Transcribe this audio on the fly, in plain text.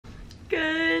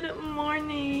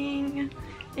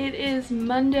It is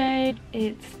Monday.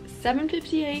 It's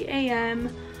 7:58 a.m.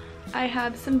 I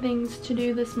have some things to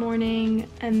do this morning,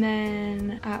 and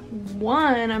then at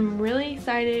 1, I'm really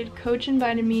excited. Coach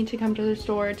invited me to come to the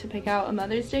store to pick out a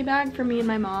Mother's Day bag for me and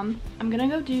my mom. I'm gonna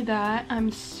go do that. I'm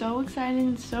so excited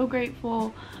and so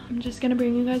grateful. I'm just gonna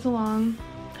bring you guys along,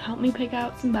 help me pick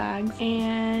out some bags,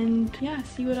 and yeah,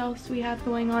 see what else we have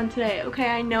going on today. Okay,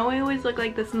 I know I always look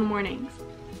like this in the mornings.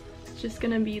 It's just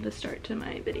gonna be the start to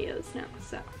my videos now,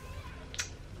 so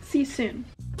see you soon.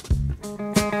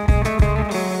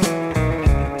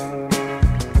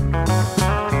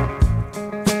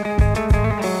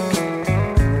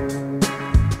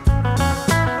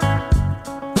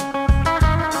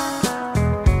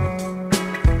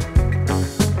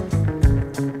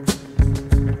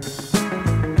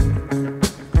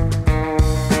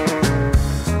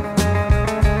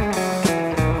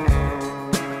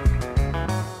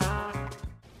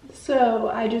 So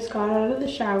I just got out of the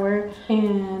shower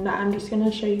and I'm just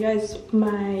gonna show you guys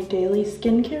my daily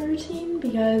skincare routine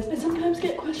because I sometimes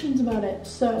get questions about it,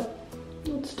 so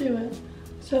let's do it.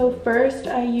 So first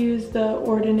I use the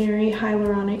Ordinary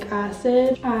Hyaluronic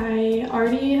Acid. I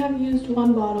already have used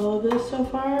 1 bottle of this so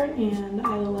far and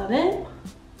I love it.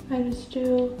 I just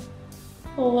do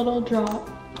a little drop,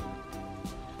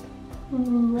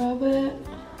 rub it.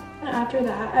 And after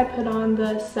that I put on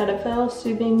the Cetaphil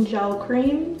Soothing Gel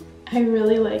Cream. I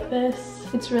really like this.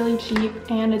 It's really cheap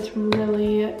and it's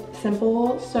really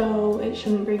simple, so it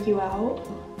shouldn't break you out.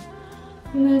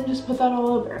 And then just put that all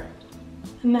over.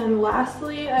 And then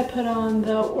lastly, I put on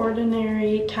the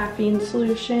Ordinary Caffeine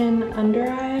Solution Under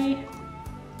Eye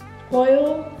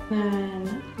Oil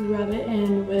and rub it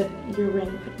in with your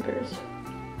ring fingers.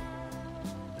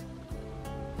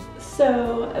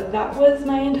 So that was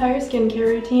my entire skincare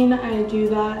routine. I do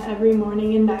that every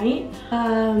morning and night.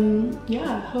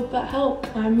 Yeah, hope that helped.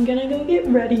 I'm gonna go get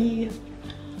ready.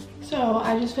 So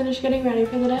I just finished getting ready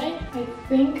for the day. I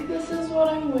think this is what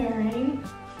I'm wearing.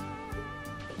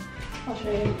 I'll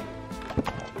show you.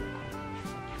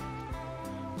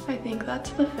 I think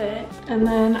that's the fit. And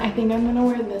then I think I'm gonna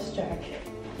wear this jacket.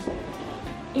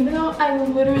 Even though I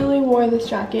literally wore this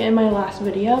jacket in my last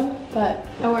video, but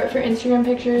I wore it for Instagram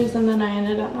pictures and then I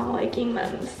ended up not liking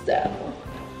them, so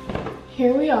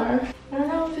here we are. I don't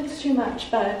know if it's too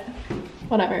much, but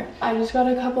whatever. I just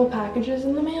got a couple packages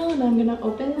in the mail and I'm gonna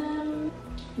open them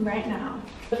right now.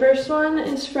 The first one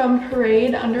is from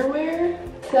Parade Underwear.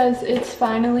 It says it's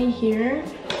finally here,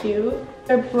 cute.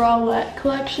 Their bralette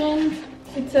collection.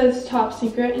 It says top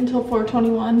secret until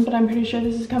 4/21, but I'm pretty sure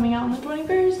this is coming out on the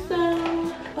 21st,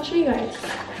 so I'll show you guys.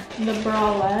 The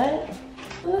bralette.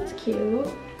 Oh, that's cute.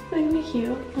 That would be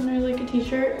cute under like a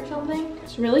t-shirt or something.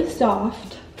 It's really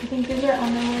soft. I think these are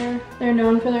underwear. They're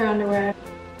known for their underwear.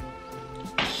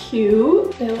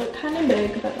 Cute. They look kind of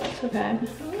big, but that's okay.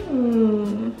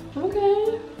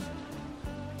 Okay.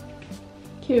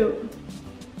 Cute.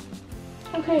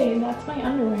 Okay, that's my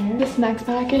underwear. This next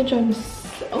package, I'm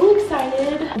so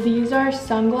excited. These are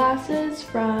sunglasses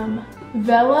from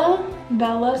Vela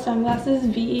sunglasses,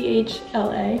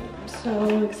 VEHLA.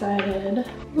 So excited.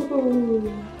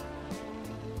 Ooh.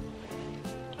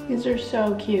 These are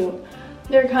so cute.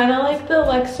 They're kind of like the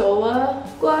Lexola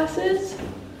glasses,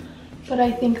 but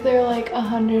I think they're like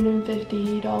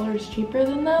 $150 cheaper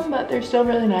than them, but they're still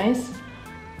really nice.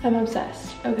 I'm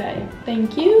obsessed. Okay,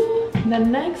 thank you. The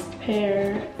next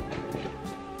pair.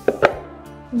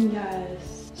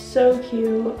 Yes, so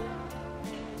cute.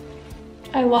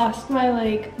 I lost my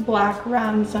like black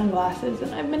round sunglasses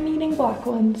and I've been needing black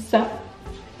ones, so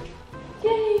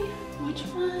yay. Which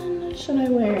one should I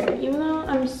wear? Even though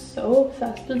I'm so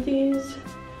obsessed with these,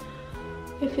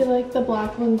 I feel like the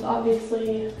black ones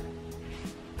obviously,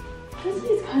 how does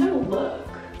these kind of look?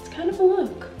 It's kind of a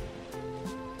look.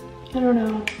 I don't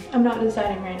know. I'm not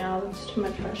deciding right now. It's too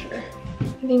much pressure.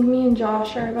 I think me and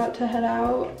Josh are about to head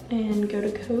out and go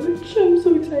to Coach. I'm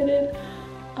so excited.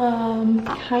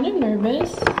 Kind of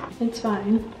nervous. It's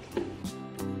fine.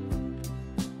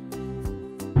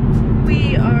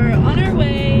 We are on our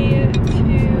way to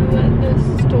the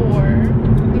store.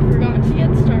 We forgot to get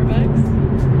Starbucks.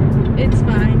 It's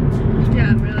fine.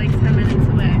 Yeah, we're like 10 minutes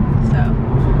away. So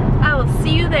I will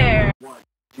see you there. 1,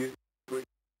 2, 3.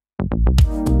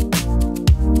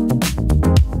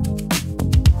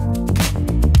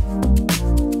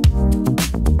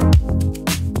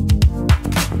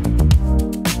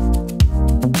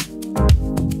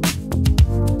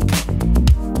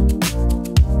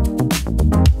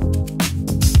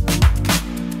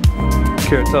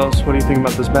 Kara, tell us, what do you think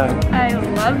about this bag? I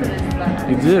love this bag.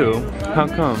 You do? How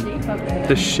come?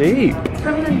 The shape. It's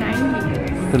from the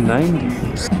 90s. The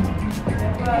 90s.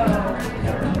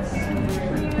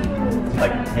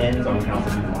 pins, or we can also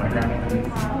do the monogram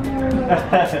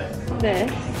pins.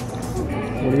 This.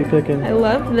 What are you picking? I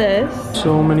love this.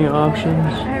 So many options.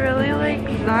 I really like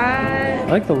that.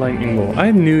 I like the lightning bolt.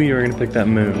 I knew you were gonna pick that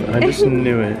moon. I just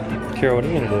knew it. Kara, what are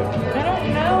you gonna do? I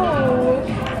don't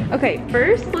know. Okay,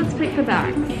 first let's pick the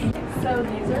bags. So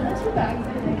these are the two bags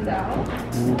I picked out.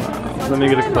 Wow. Let me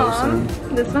get a close one.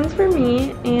 This one's for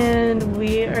me, and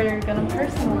we are gonna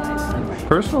personalize them.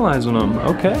 Personalizing them.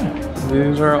 Okay.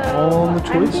 These are all the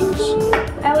choices.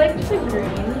 I liked the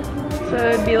green. So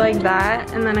it'd be like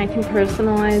that, and then I can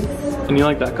personalize. And you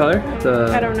like that color?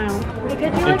 I don't know. We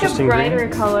could do like a Interesting brighter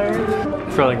green? color.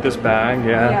 For like this bag,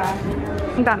 yeah.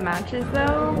 Think that matches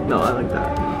though. No, I like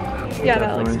that. Yeah,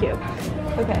 Definitely. that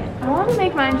looks cute. Okay, I want to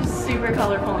make mine just super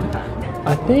colorful and fun.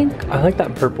 I think I like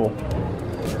that purple.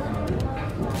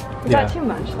 Is that too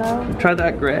much though? Try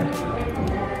that gray.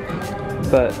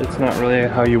 But it's not really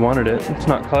how you wanted it. It's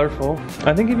not colorful.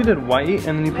 I think if you did white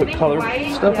and then you put color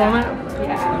stuff on it.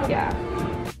 Yeah.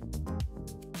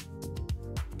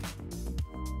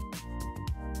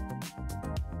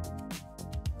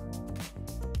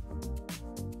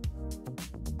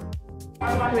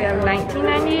 We have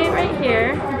 1998 right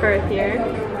here, birth year,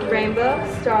 rainbow,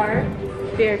 star,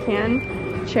 beer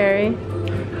can, cherry,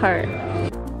 heart.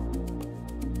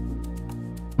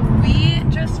 We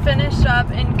just finished up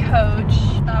in Coach.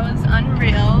 That was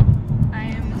unreal. I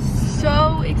am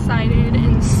so excited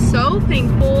and so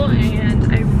thankful,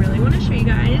 and I really want to show you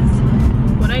guys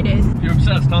what I did. You're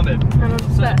obsessed, huh, babe? I'm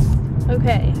obsessed.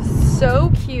 Okay,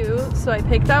 so cute. So I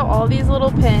picked out all these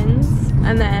little pins,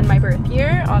 and then my birth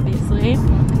year, obviously,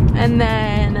 and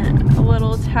then a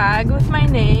little tag with my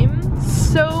name.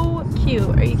 So cute.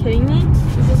 Are you kidding me?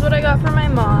 This is what I got from my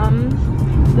mom.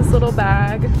 This little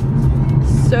bag.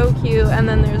 So cute. And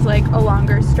then there's like a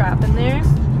longer strap in there.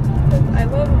 I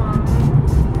love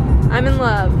mom. I'm in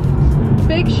love.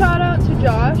 Big shout out to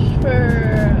Josh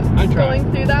for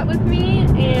going through that with me,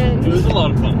 and it was a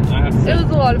lot of fun. I have to say. It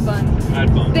was a lot of fun. I had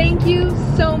fun. Thank you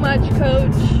so much,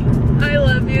 Coach. I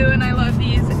love you and I love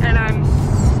these, and I'm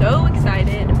so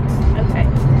excited. Okay,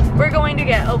 we're going to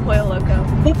get El Pollo Loco.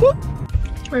 Whoop, whoop.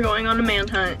 We're going on a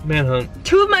manhunt. Manhunt.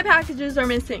 2 of my packages are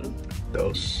missing.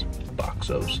 Those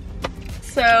boxos.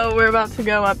 So we're about to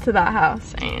go up to that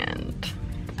house and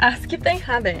ask if they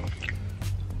have it.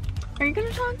 Are you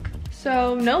gonna talk?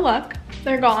 So no luck.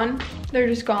 They're gone. They're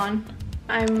just gone.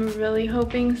 I'm really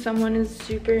hoping someone is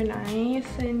super nice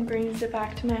and brings it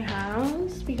back to my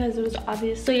house, because it was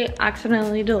obviously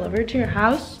accidentally delivered to your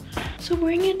house. So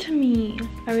bring it to me.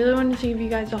 I really wanted to give you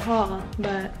guys a haul,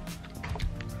 but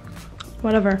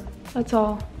whatever. That's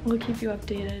all. We'll keep you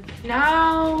updated.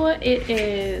 Now it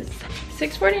is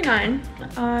 6:49.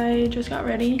 I just got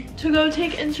ready to go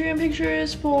take Instagram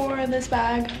pictures for this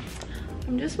bag.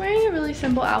 I'm just wearing a really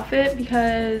simple outfit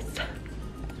because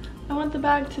I want the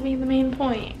bag to be the main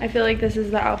point. I feel like this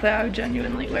is the outfit I would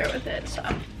genuinely wear with it, so.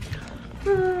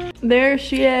 There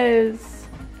she is.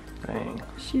 Dang.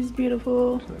 She's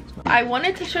beautiful. I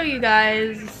wanted to show you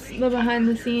guys the behind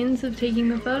the scenes of taking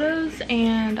the photos,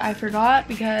 and I forgot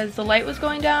because the light was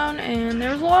going down and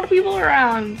there was a lot of people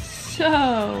around.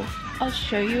 So I'll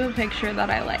show you a picture that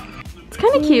I like. It's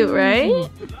kind of cute, right?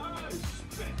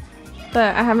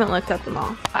 But I haven't looked at them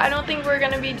all. I don't think we're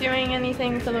gonna be doing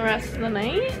anything for the rest of the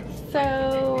night,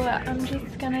 so I'm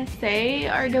just gonna say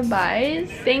our goodbyes.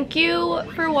 Thank you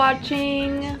for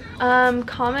watching.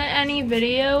 Comment any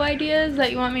video ideas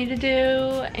that you want me to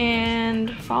do,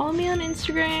 and follow me on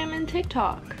Instagram and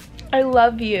TikTok. I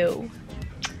love you.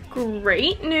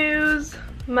 Great news.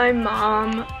 My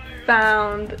mom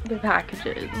found the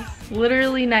packages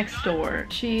literally next door.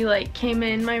 She like came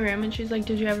in my room and she's like,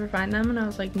 did you ever find them? And I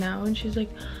was like, no. And she's like,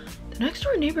 the next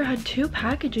door neighbor had 2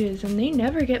 packages and they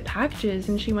never get packages.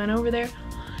 And she went over there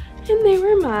and they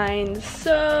were mine.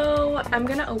 So I'm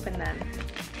gonna open them.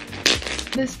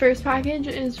 This first package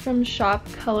is from Shop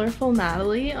Colorful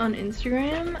Natalie on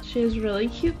Instagram. She has really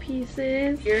cute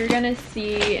pieces. You're gonna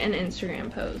see an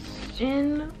Instagram post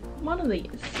in one of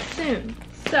these soon.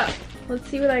 So let's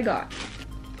see what I got.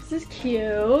 This is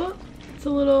cute. It's a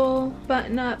little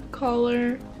button-up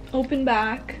collar, open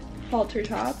back, halter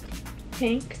top,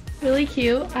 pink. Really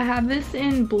cute. I have this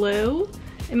in blue.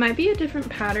 It might be a different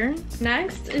pattern.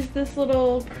 Next is this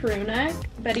little crew neck,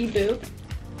 Betty Boop.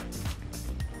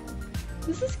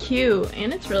 This is cute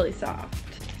and it's really soft.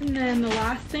 And then the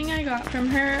last thing I got from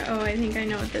her, oh, I think I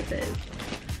know what this is.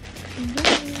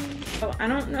 Oh, I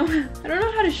don't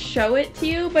know how to show it to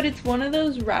you, but it's one of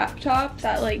those wrap tops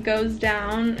that like goes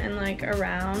down and like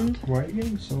around. Why are you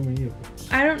getting so many of those?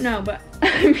 I don't know, but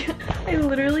I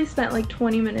literally spent like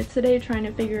 20 minutes today trying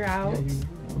to figure out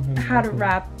how to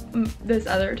wrap this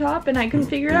other top, and I couldn't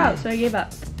figure it out, so I gave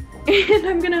up. And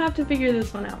I'm gonna have to figure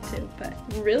this one out too, but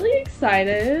really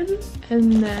excited.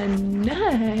 And then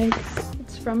next,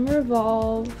 it's from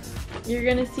Revolve. You're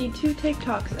gonna see 2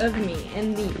 TikToks of me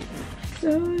in these.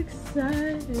 So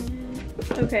excited.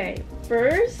 Okay,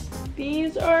 first,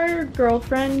 these are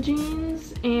girlfriend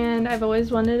jeans, and I've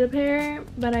always wanted a pair,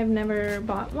 but I've never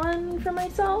bought one for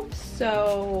myself,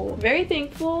 so very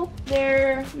thankful.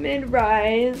 They're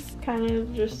mid-rise, kind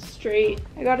of just straight.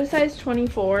 I got a size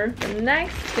 24. The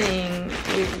next thing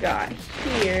we've got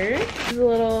here is a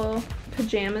little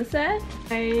pajama set.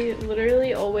 I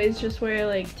literally always just wear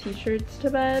like t-shirts to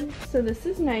bed, so this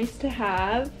is nice to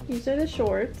have. These are the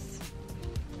shorts.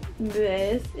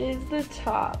 This is the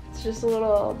top. It's just a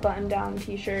little button-down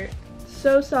t-shirt.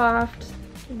 So soft,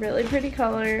 really pretty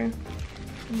color.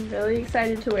 I'm really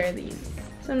excited to wear these.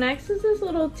 So next is this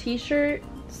little t-shirt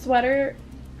sweater,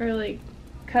 or like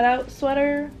cutout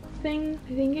sweater thing.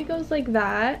 I think it goes like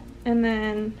that and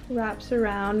then wraps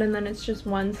around, and then it's just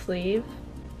one sleeve.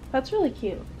 That's really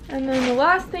cute. And then the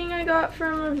last thing I got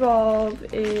from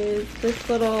Revolve is this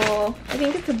little, I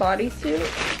think it's a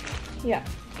bodysuit. Yeah.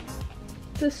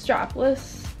 It's a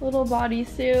strapless little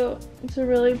bodysuit. It's a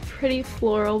really pretty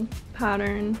floral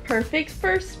pattern. Perfect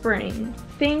for spring.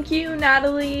 Thank you,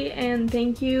 Natalie, and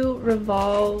thank you,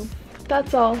 Revolve.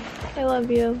 That's all. I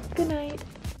love you. Good night.